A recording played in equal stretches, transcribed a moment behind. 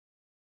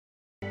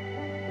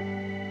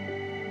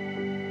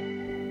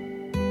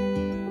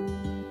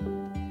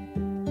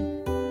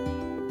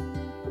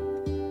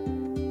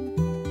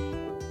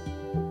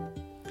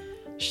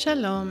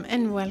Shalom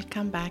and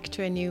welcome back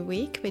to a new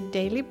week with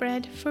Daily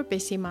Bread for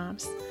Busy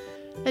Moms,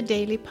 a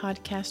daily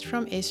podcast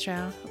from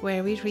Israel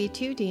where we read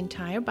you the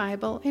entire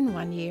Bible in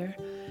 1 year,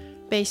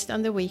 based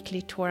on the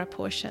weekly Torah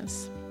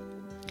portions.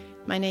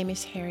 My name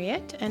is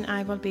Harriet and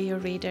I will be your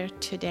reader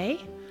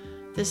today,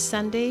 this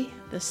Sunday,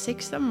 the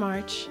 6th of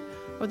March,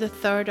 or the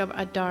 3rd of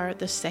Adar,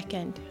 the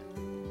 2nd,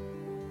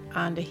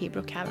 on the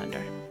Hebrew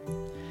calendar.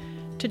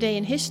 Today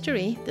in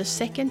history, the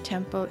Second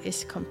Temple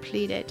is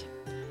completed.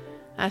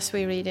 As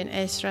we read in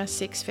Ezra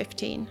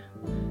 6:15,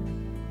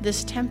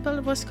 this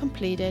temple was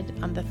completed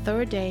on the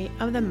 3rd day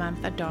of the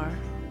month Adar.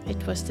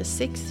 It was the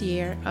 6th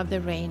year of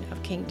the reign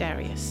of King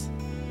Darius.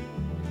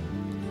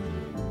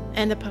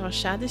 And the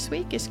parasha this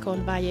week is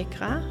called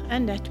Vayikra,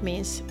 and that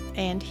means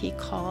 "and he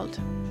called."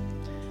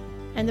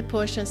 And the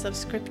portions of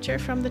scripture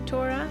from the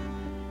Torah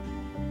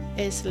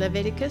is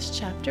Leviticus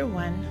chapter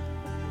 1,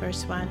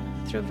 verse 1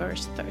 through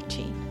verse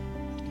 13.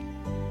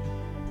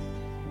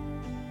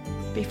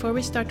 Before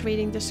we start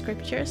reading the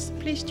scriptures,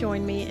 please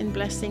join me in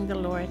blessing the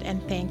Lord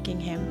and thanking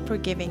Him for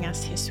giving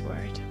us His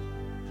word.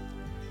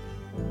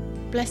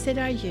 Blessed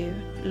are you,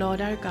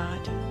 Lord our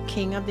God,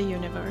 King of the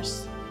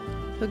universe,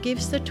 who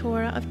gives the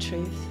Torah of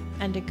truth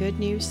and the good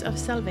news of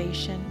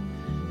salvation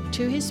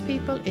to His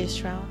people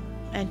Israel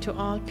and to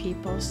all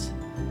peoples,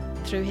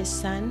 through His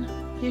Son,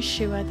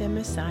 Yeshua the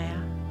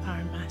Messiah,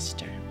 our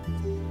Master.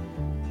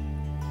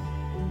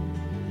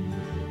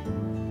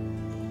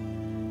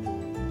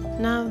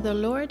 Now the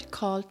Lord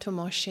called to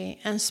Moshe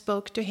and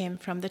spoke to him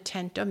from the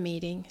tent of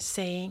meeting,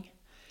 saying,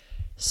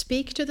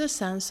 "Speak to the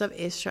sons of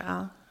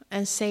Israel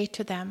and say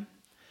to them,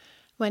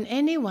 when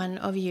any one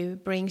of you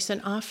brings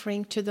an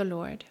offering to the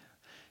Lord,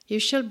 you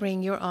shall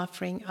bring your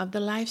offering of the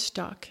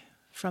livestock,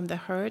 from the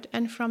herd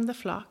and from the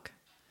flock.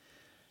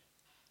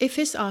 If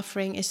his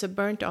offering is a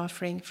burnt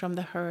offering from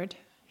the herd,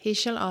 he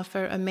shall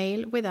offer a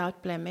male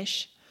without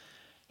blemish.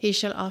 He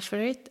shall offer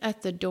it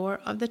at the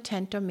door of the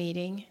tent of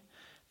meeting,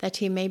 that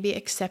he may be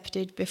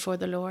accepted before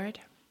the Lord.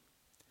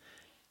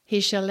 He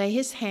shall lay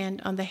his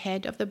hand on the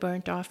head of the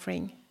burnt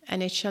offering,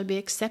 and it shall be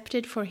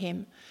accepted for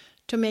him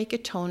to make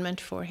atonement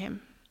for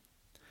him.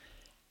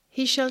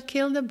 He shall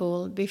kill the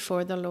bull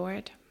before the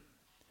Lord.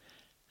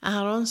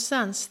 Aaron's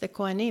sons, the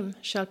Kohanim,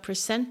 shall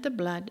present the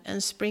blood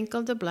and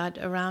sprinkle the blood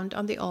around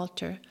on the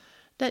altar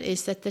that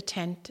is at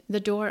the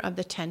door of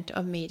the tent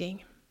of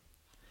meeting.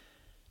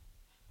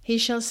 He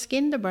shall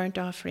skin the burnt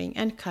offering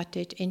and cut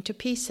it into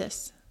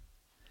pieces.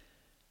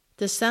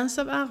 The sons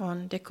of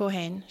Aaron the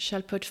Kohen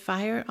shall put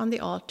fire on the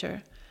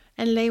altar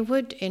and lay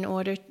wood in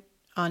order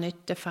on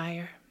it the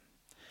fire.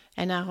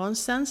 And Aaron's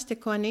sons the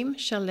Kohanim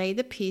shall lay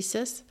the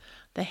pieces,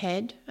 the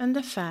head and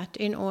the fat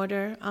in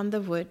order on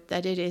the wood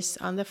that it is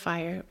on the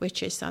fire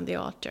which is on the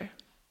altar.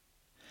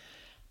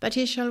 But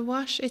he shall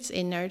wash its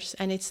innards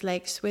and its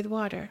legs with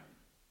water.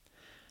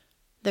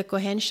 The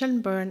Kohen shall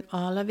burn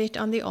all of it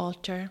on the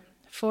altar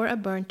for a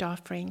burnt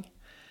offering,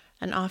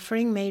 an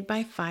offering made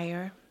by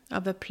fire,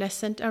 of a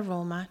pleasant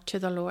aroma to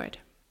the Lord.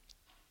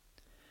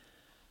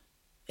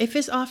 If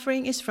his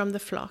offering is from the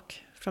flock,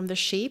 from the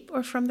sheep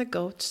or from the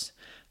goats,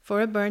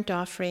 for a burnt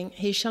offering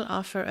he shall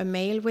offer a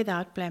male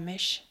without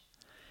blemish.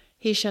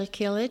 He shall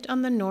kill it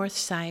on the north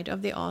side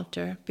of the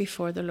altar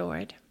before the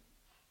Lord.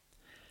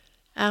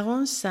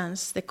 Aaron's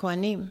sons, the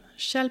Kohanim,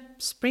 shall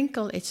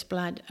sprinkle its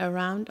blood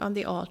around on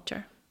the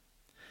altar.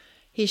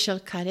 He shall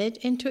cut it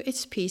into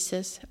its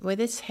pieces with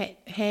its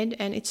head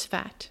and its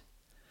fat.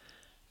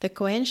 The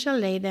Kohen shall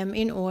lay them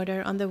in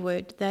order on the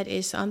wood that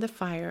is on the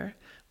fire,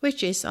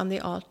 which is on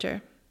the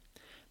altar.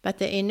 But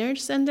the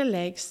innards and the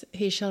legs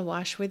he shall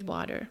wash with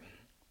water.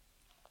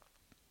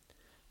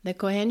 The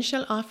Kohen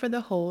shall offer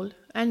the whole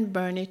and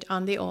burn it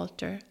on the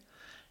altar.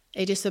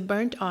 It is a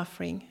burnt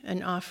offering,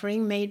 an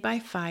offering made by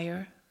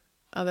fire,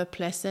 of a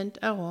pleasant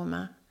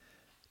aroma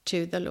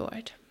to the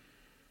Lord.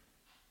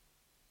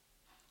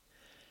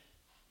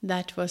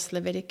 That was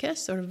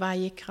Leviticus, or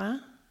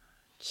Vayikra,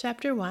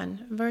 chapter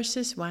 1,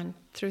 verses 1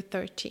 through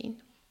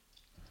 13.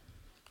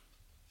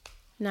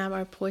 Now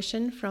our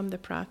portion from the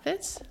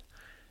prophets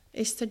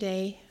is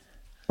today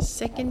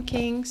 2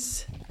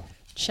 Kings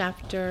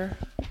chapter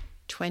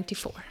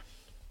 24.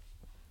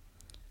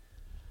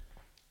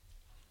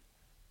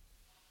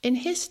 In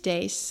his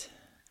days,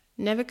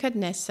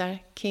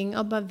 Nebuchadnezzar, king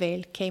of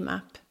Babel, came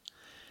up,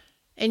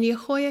 and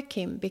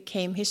Jehoiakim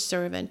became his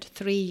servant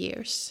 3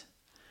 years.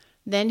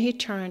 Then he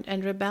turned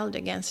and rebelled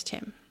against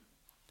him.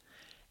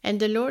 And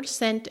the Lord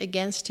sent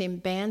against him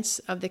bands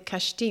of the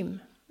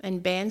Kashtim,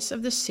 and bands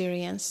of the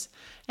Syrians,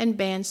 and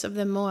bands of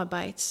the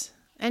Moabites,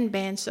 and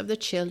bands of the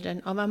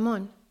children of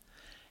Ammon,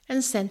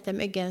 and sent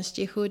them against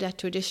Yehudah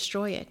to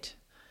destroy it,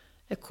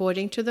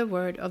 according to the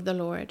word of the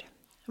Lord,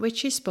 which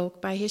he spoke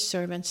by his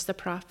servants the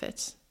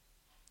prophets.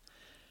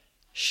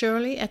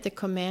 Surely at the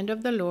command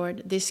of the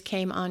Lord this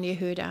came on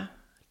Yehudah,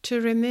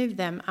 to remove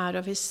them out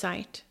of his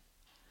sight.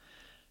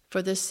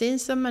 For the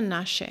sins of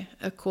Manasseh,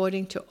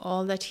 according to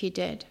all that he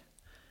did,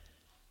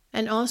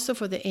 and also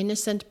for the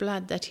innocent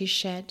blood that he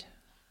shed.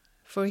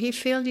 For he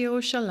filled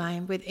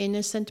Jerusalem with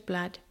innocent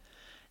blood,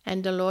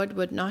 and the Lord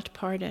would not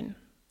pardon.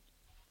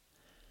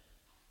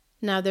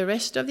 Now the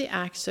rest of the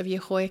acts of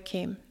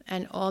Jehoiakim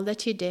and all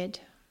that he did,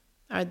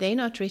 are they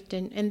not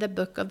written in the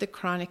book of the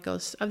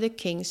Chronicles of the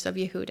kings of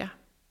Yehuda?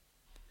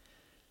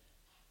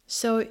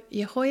 So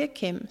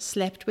Jehoiakim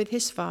slept with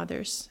his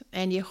fathers,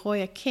 and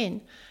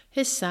Jehoiakim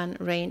his son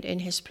reigned in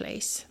his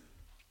place.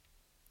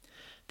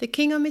 The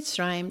king of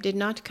Mitzrayim did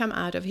not come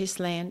out of his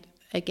land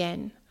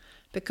again,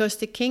 because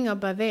the king of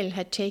Babel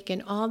had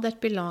taken all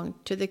that belonged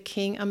to the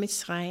king of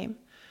Mitzrayim,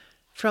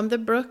 from the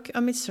brook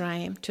of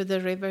Mitzrayim to the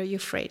river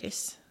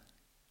Euphrates.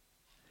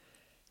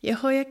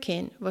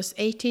 Jehoiakim was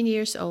 18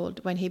 years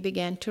old when he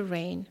began to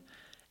reign,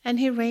 and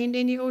he reigned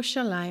in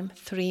Jerusalem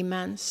 3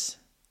 months.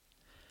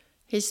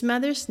 His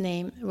mother's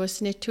name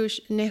was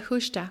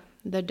Nehushta,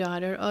 the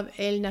daughter of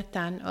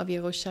Elnathan of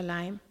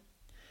Jerusalem.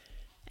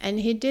 And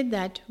he did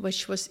that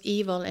which was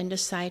evil in the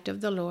sight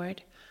of the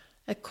Lord,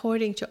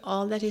 according to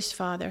all that his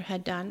father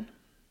had done.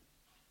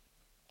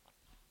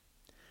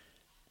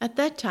 At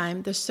that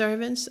time the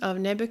servants of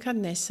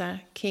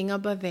Nebuchadnezzar, king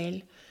of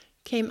Babel,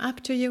 came up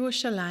to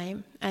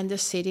Jerusalem, and the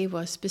city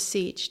was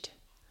besieged.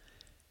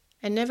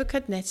 And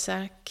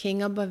Nebuchadnezzar,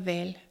 king of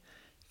Babel,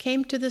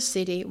 came to the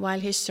city while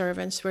his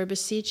servants were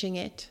besieging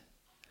it.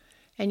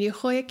 And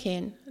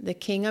Jehoiakim, the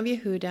king of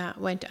Yehuda,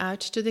 went out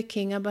to the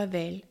king of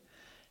Babel,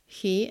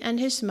 he and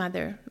his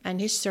mother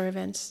and his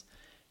servants,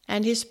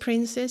 and his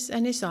princes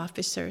and his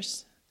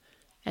officers.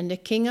 And the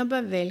king of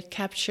Babel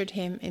captured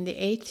him in the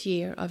 8th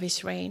year of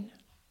his reign.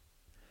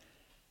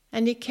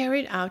 And he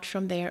carried out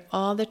from there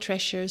all the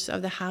treasures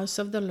of the house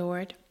of the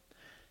Lord,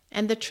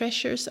 and the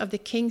treasures of the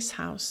king's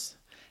house,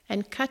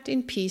 and cut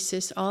in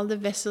pieces all the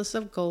vessels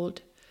of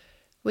gold,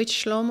 which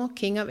Shlomo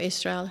king of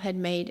Israel had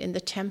made in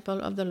the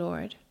temple of the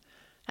Lord,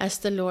 as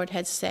the Lord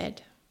had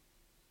said.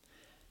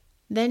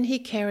 Then he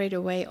carried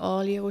away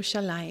all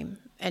Jerusalem,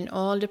 and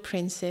all the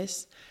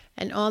princes,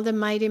 and all the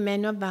mighty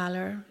men of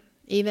valor,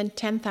 even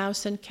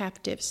 10,000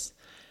 captives,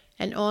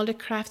 and all the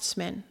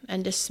craftsmen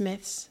and the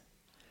smiths.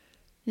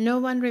 No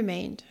one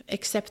remained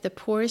except the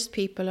poorest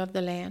people of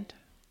the land.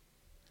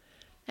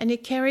 And he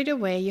carried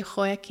away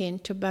Jehoiakim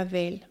to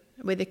Babel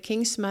with the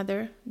king's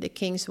mother, the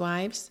king's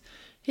wives,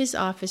 his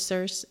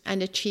officers,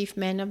 and the chief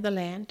men of the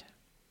land.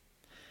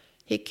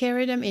 He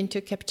carried them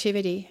into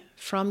captivity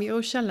from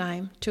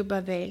Jerusalem to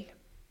Babel.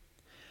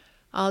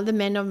 All the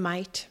men of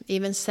might,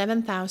 even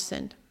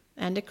 7,000,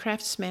 and the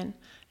craftsmen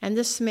and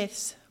the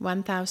smiths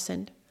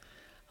 1,000,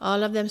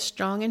 all of them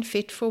strong and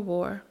fit for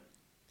war.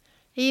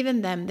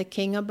 Even them the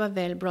king of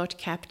Babel brought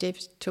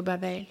captives to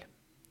Babel.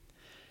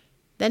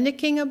 Then the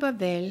king of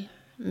Babel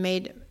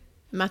made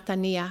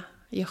Mattaniah,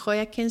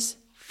 Jehoiakim's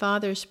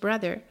father's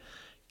brother,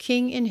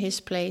 king in his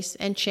place,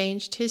 and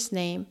changed his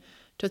name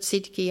to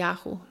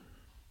Tzidkiyahu.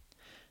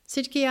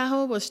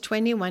 Tzidkiyahu was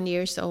 21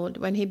 years old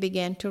when he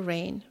began to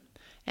reign,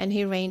 and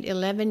he reigned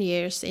 11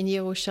 years in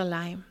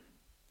Jerusalem.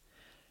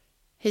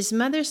 His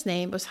mother's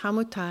name was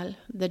Hamutal,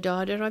 the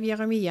daughter of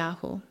Jeremiah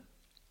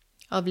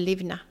of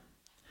Livna.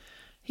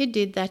 He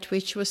did that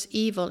which was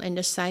evil in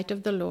the sight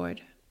of the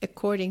Lord,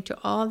 according to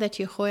all that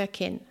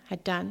Jehoiakim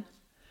had done.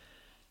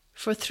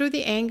 For through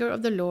the anger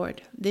of the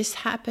Lord this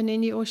happened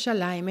in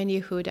Jerusalem and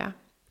Yehuda,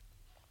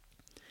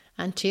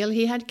 until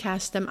he had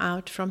cast them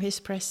out from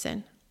his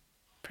presence.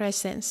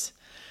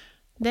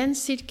 Then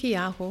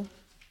Tzidkiyahu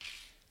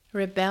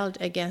rebelled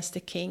against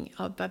the king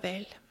of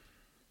Babel.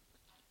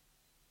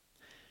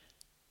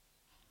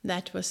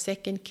 That was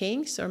 2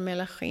 Kings or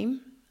Melachim,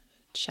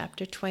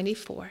 chapter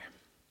 24.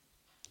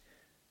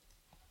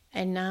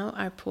 And now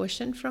our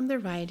portion from the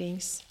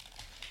writings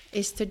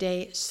is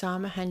today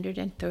Psalm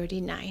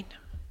 139.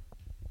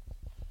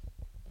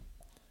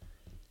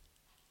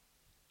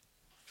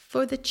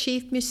 For the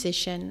chief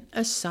musician,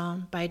 a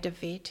psalm by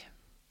David.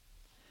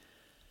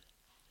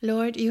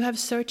 Lord, you have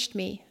searched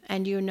me,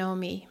 and you know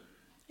me.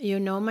 You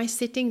know my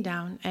sitting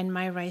down and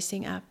my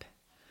rising up.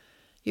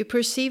 You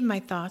perceive my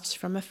thoughts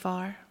from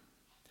afar.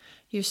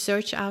 You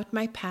search out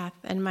my path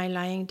and my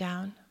lying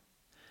down,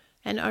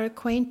 and are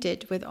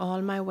acquainted with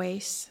all my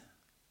ways.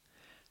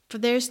 For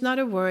there is not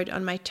a word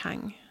on my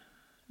tongue.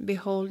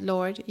 Behold,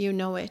 Lord, you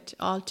know it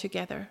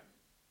altogether.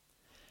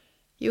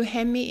 You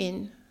hem me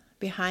in,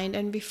 behind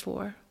and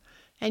before,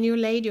 and you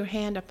laid your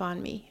hand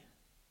upon me.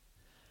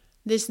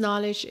 This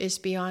knowledge is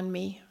beyond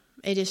me.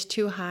 It is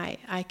too high.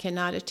 I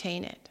cannot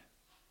attain it.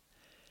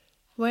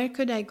 Where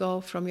could I go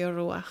from your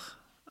ruach,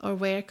 or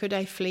where could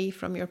I flee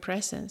from your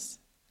presence?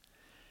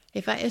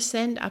 If I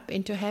ascend up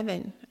into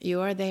heaven, you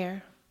are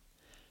there.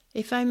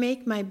 If I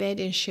make my bed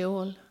in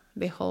Sheol,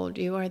 behold,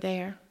 you are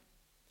there.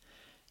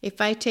 If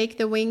I take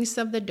the wings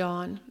of the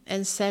dawn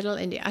and settle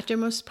in the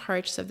uttermost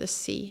parts of the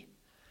sea,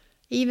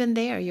 even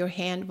there your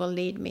hand will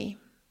lead me,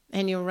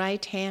 and your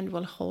right hand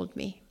will hold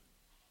me.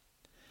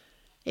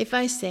 If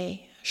I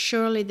say,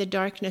 surely the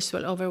darkness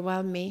will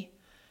overwhelm me,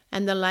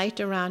 and the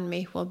light around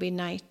me will be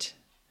night,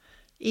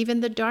 even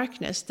the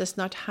darkness does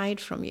not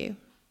hide from you.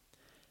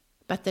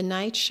 But the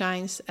night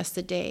shines as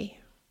the day.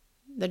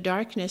 The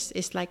darkness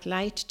is like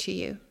light to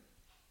you.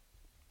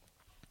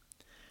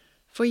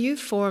 For you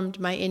formed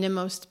my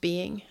innermost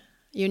being.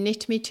 You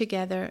knit me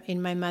together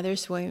in my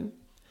mother's womb.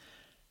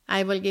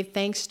 I will give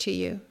thanks to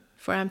you,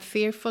 for I am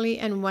fearfully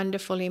and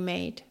wonderfully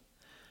made.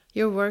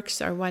 Your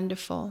works are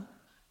wonderful.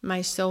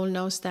 My soul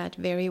knows that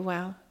very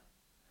well.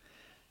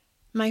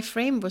 My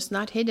frame was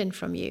not hidden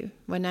from you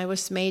when I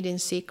was made in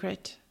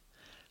secret,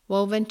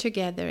 woven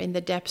together in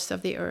the depths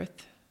of the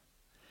earth.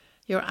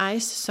 Your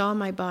eyes saw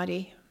my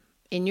body.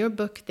 In your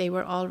book they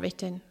were all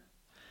written,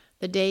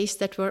 the days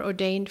that were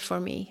ordained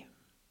for me,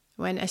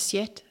 when as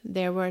yet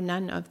there were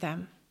none of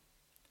them.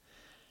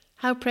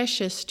 How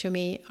precious to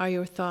me are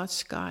your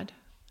thoughts, God.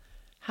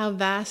 How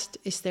vast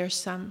is their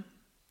sum.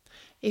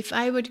 If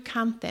I would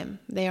count them,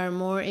 they are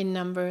more in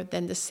number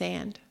than the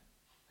sand.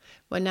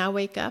 When I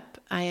wake up,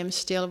 I am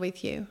still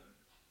with you.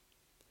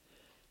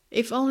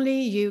 If only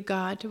you,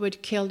 God,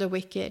 would kill the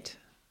wicked.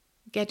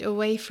 Get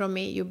away from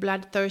me, you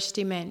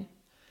bloodthirsty men,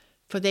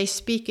 for they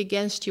speak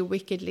against you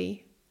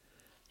wickedly.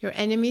 Your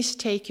enemies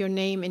take your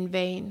name in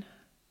vain.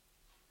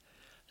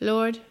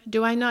 Lord,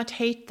 do I not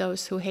hate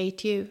those who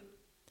hate you?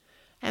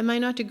 Am I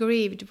not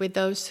grieved with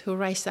those who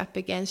rise up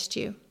against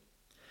you?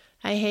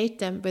 I hate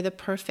them with a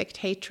perfect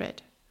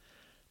hatred.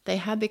 They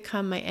have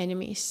become my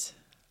enemies.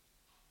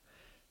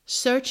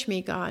 Search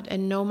me, God,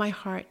 and know my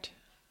heart.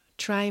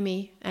 Try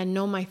me and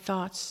know my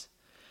thoughts.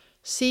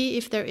 See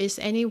if there is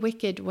any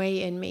wicked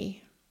way in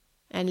me,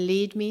 and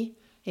lead me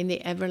in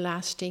the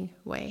everlasting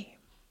way.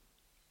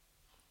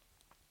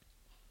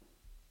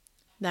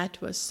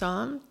 That was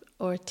Psalm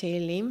or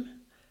Tehillim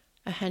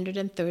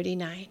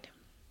 139.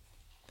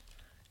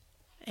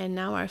 And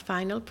now our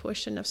final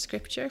portion of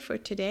scripture for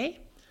today.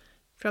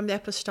 From the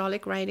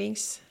Apostolic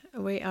Writings,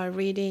 we are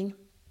reading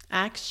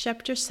Acts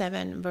chapter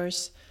 7,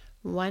 verse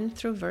 1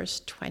 through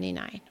verse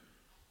 29.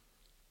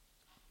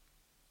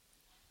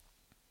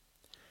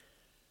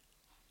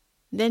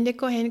 Then the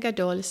Kohen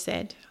Gadol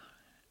said,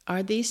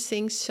 "Are these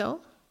things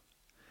so?"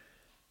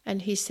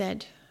 And he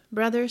said,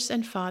 "Brothers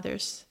and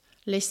fathers,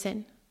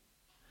 listen.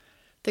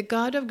 The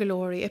God of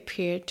glory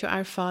appeared to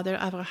our father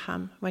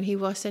Abraham when he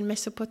was in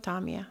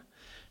Mesopotamia,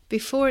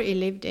 before he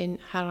lived in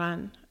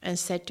Haran, and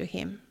said to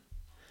him,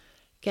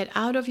 'Get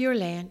out of your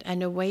land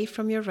and away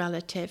from your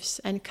relatives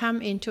and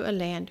come into a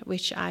land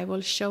which I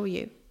will show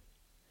you.'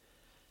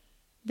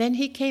 Then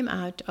he came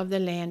out of the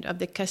land of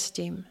the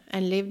Kasdim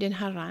and lived in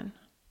Haran.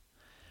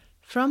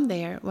 From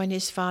there, when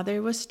his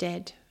father was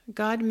dead,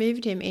 God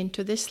moved him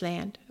into this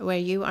land where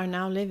you are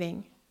now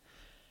living,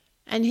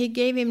 and he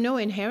gave him no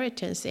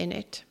inheritance in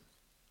it.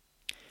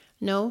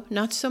 No,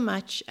 not so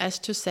much as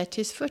to set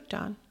his foot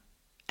on,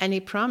 and he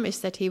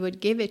promised that he would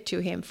give it to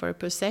him for a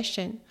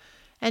possession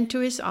and to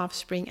his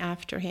offspring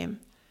after him,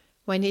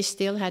 when he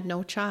still had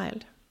no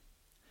child.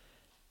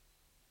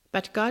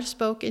 But God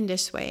spoke in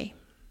this way,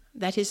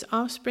 that his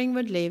offspring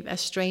would live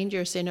as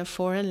strangers in a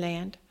foreign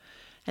land,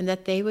 and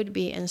that they would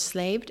be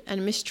enslaved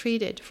and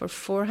mistreated for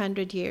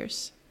 400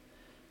 years.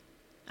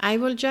 I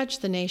will judge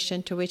the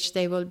nation to which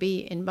they will be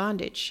in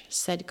bondage,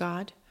 said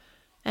God,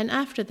 and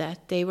after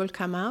that they will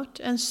come out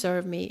and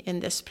serve me in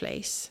this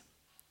place.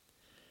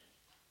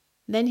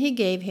 Then he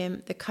gave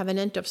him the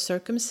covenant of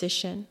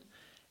circumcision,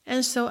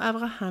 and so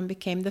Abraham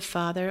became the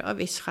father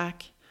of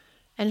Isaac,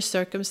 and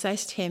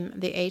circumcised him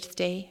the 8th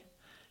day.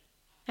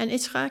 And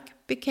Isaac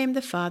became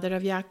the father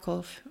of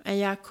Yaakov, and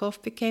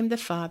Yaakov became the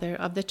father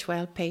of the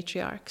 12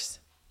 patriarchs.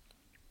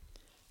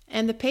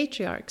 And the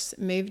patriarchs,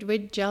 moved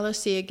with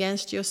jealousy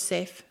against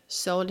Joseph,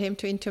 sold him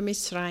into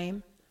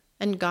Mitzrayim,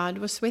 and God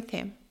was with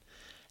him,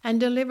 and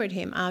delivered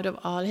him out of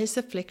all his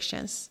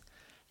afflictions,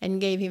 and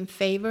gave him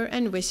favor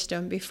and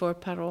wisdom before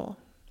Paro,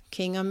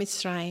 king of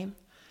Mitzrayim,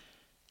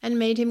 and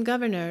made him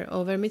governor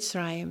over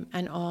Mitzrayim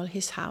and all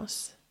his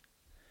house.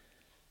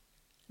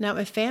 Now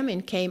a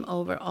famine came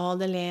over all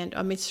the land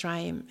of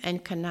Mitzrayim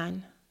and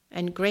Canaan,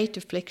 and great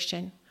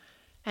affliction,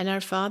 and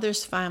our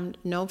fathers found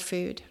no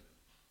food.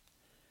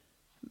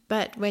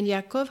 But when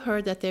Yaakov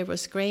heard that there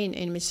was grain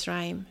in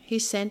Mitzrayim, he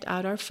sent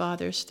out our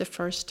fathers the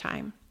first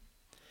time.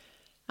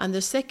 On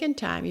the second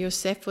time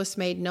Joseph was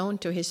made known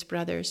to his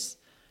brothers,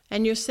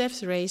 and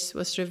Joseph's race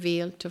was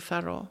revealed to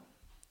Pharaoh.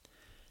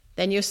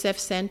 Then Joseph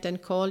sent and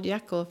called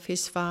Yaakov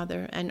his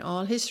father and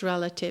all his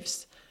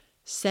relatives,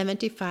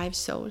 75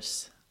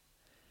 souls.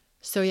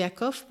 So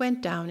Yaakov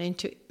went down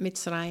into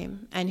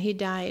Mitzrayim, and he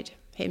died,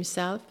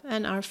 himself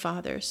and our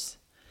fathers.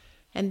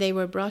 And they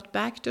were brought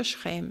back to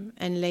Shechem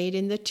and laid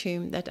in the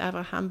tomb that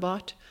Abraham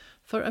bought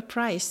for a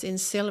price in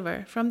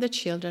silver from the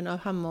children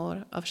of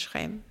Hamor of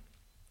Shechem.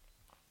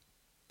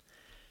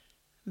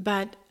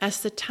 But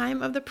as the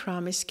time of the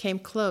promise came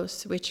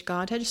close, which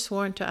God had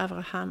sworn to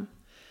Abraham,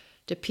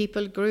 the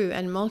people grew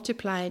and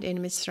multiplied in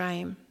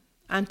Mitzrayim,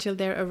 until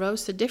there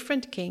arose a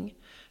different king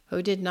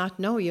who did not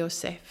know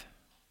Joseph.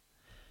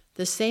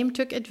 The same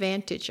took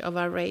advantage of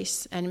our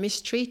race and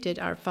mistreated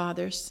our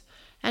fathers,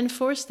 and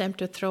forced them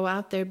to throw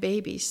out their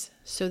babies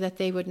so that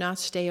they would not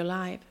stay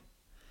alive.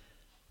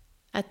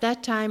 At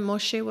that time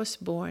Moshe was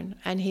born,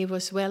 and he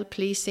was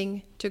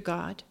well-pleasing to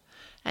God,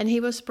 and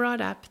he was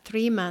brought up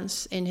 3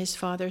 months in his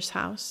father's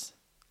house.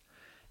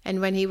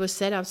 And when he was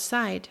set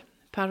outside,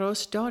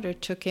 Paro's daughter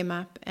took him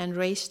up and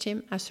raised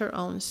him as her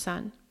own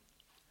son.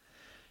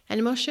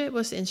 And Moshe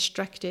was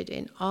instructed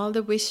in all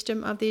the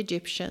wisdom of the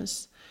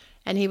Egyptians,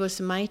 and he was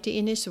mighty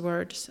in his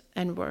words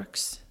and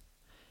works.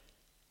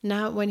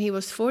 Now when he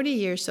was 40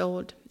 years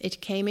old, it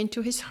came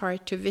into his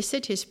heart to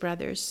visit his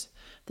brothers,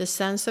 the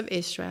sons of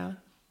Israel.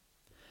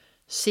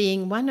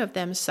 Seeing one of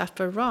them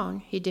suffer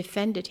wrong, he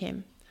defended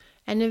him,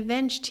 and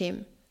avenged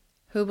him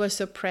who was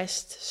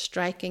oppressed,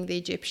 striking the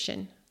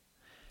Egyptian.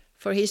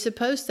 For he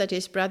supposed that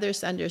his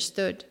brothers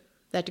understood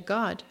that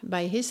God,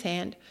 by his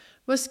hand,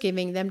 was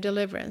giving them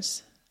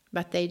deliverance,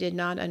 but they did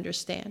not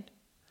understand.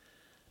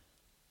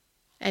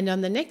 And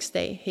on the next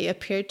day he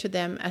appeared to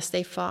them as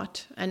they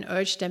fought, and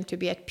urged them to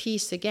be at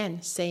peace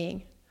again,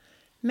 saying,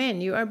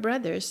 Men, you are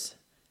brothers.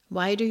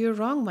 Why do you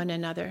wrong one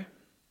another?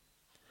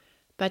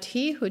 But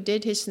he who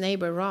did his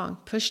neighbor wrong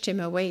pushed him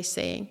away,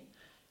 saying,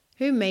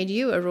 Who made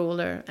you a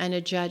ruler and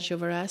a judge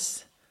over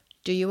us?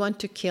 Do you want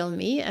to kill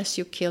me as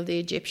you killed the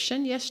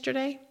Egyptian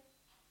yesterday?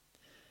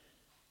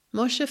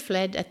 Moshe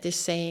fled at this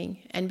saying,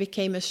 and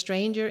became a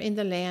stranger in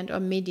the land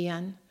of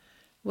Midian,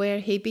 where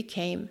he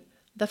became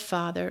the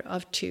father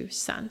of 2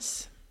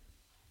 sons.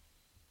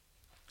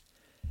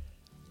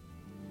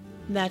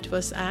 That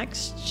was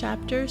Acts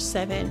chapter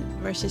 7,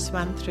 verses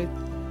 1 through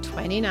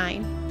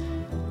 29.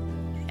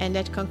 And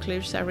that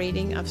concludes our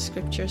reading of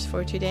scriptures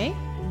for today.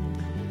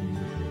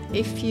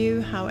 If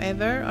you,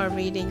 however, are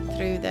reading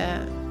through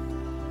the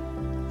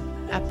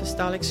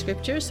Apostolic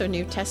Scriptures or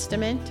New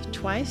Testament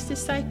twice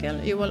this cycle,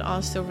 you will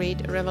also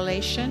read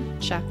Revelation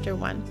chapter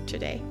 1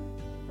 today.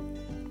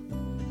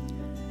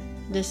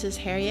 This is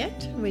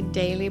Harriet with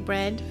Daily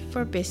Bread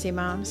for Busy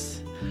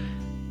Moms.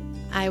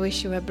 I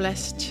wish you a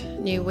blessed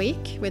new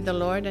week with the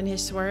Lord and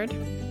His Word.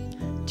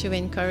 To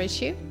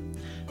encourage you,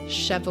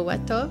 Shavua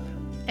Tov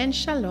and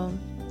Shalom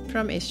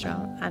from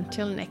Israel.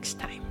 Until next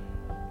time.